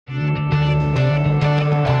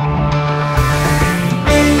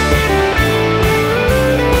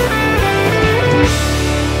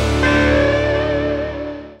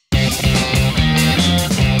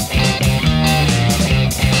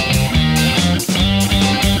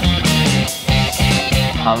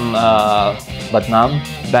हम बदनाम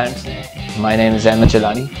बैंड से। माय नेम इज़ अहमद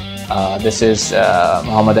चलानी, this is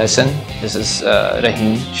Mohammad Hasan, this is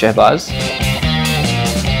Rahim Shahbaz.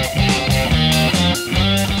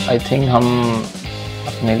 I think हम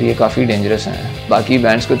अपने लिए काफ़ी डेंजरस हैं, बाकी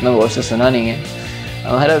बैंड्स को इतना गौर से सुना नहीं है।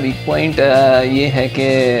 हमारा वीक पॉइंट ये है कि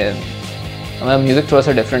हमारा म्यूज़िक थोड़ा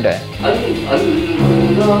सा डिफरेंट है।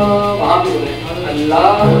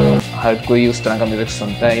 हर कोई उस तरह का म्यूज़िक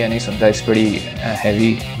सुनता है या नहीं सुनता है, इट्स बड़ी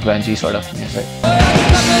heavy ग्रंजी sort of music.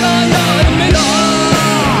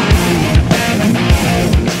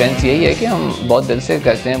 Strength यही है कि हम बहुत दिल से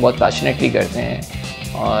करते हैं, बहुत पैशनेटली करते हैं,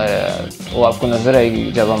 और वो आपको नज़र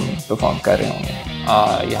आएगी जब हम परफॉर्म कर रहे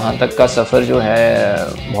होंगे। यहाँ तक का सफ़र जो है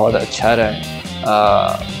बहुत अच्छा रहा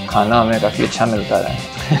है, खाना हमें काफ़ी अच्छा मिलता रहा है।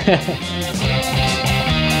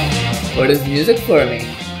 What is music for me?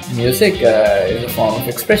 Music is a form of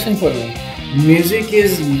expression for me. Music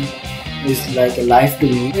is like a life to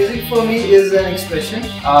me. Music for me is an expression.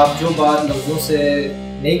 आप जो बात लफ्ज़ों से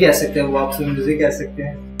नहीं कह सकते वो आप सुन म्यूजिक कह सकते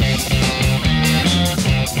हैं।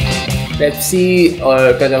 पेप्सी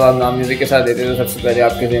और का जब आप नाम म्यूज़िक के साथ देते हैं तो सबसे पहले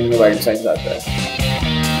आपके ज़हन में वाइल्ड साइंस आता है।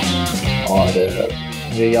 और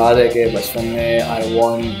मुझे याद है कि बचपन में आई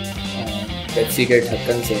वॉन पेप्सी के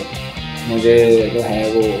ढक्कन से मुझे जो है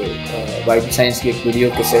वो वाइल्ड साइंस की एक वीडियो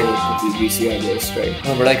कैसेट होती थी VCR बेस्ड, राइट।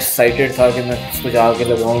 मैं बड़ा एक्साइटेड था कि मैं उसको जाके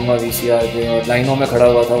लगाऊंगा VCR पे, और लाइनों में खड़ा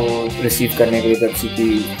हुआ था वो रिसीव करने के लिए पेप्सी की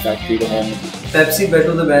फैक्ट्री का है। पेप्सी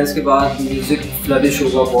बैटल द बैंड्स के बाद म्यूज़िक फ्लरिश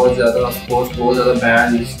होगा बहुत ज़्यादा, ऑफकोर्स बहुत ज़्यादा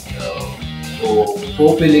बैंड्स तो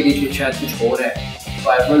होप मिलेगी कि शायद कुछ हो रहा है,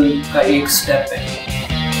 रिवाइवल का एक स्टेप है।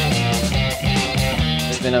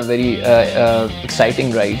 It's been a very exciting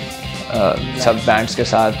ride. सब बैंड्स के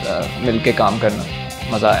साथ मिलके काम करना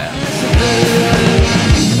मज़ा आया।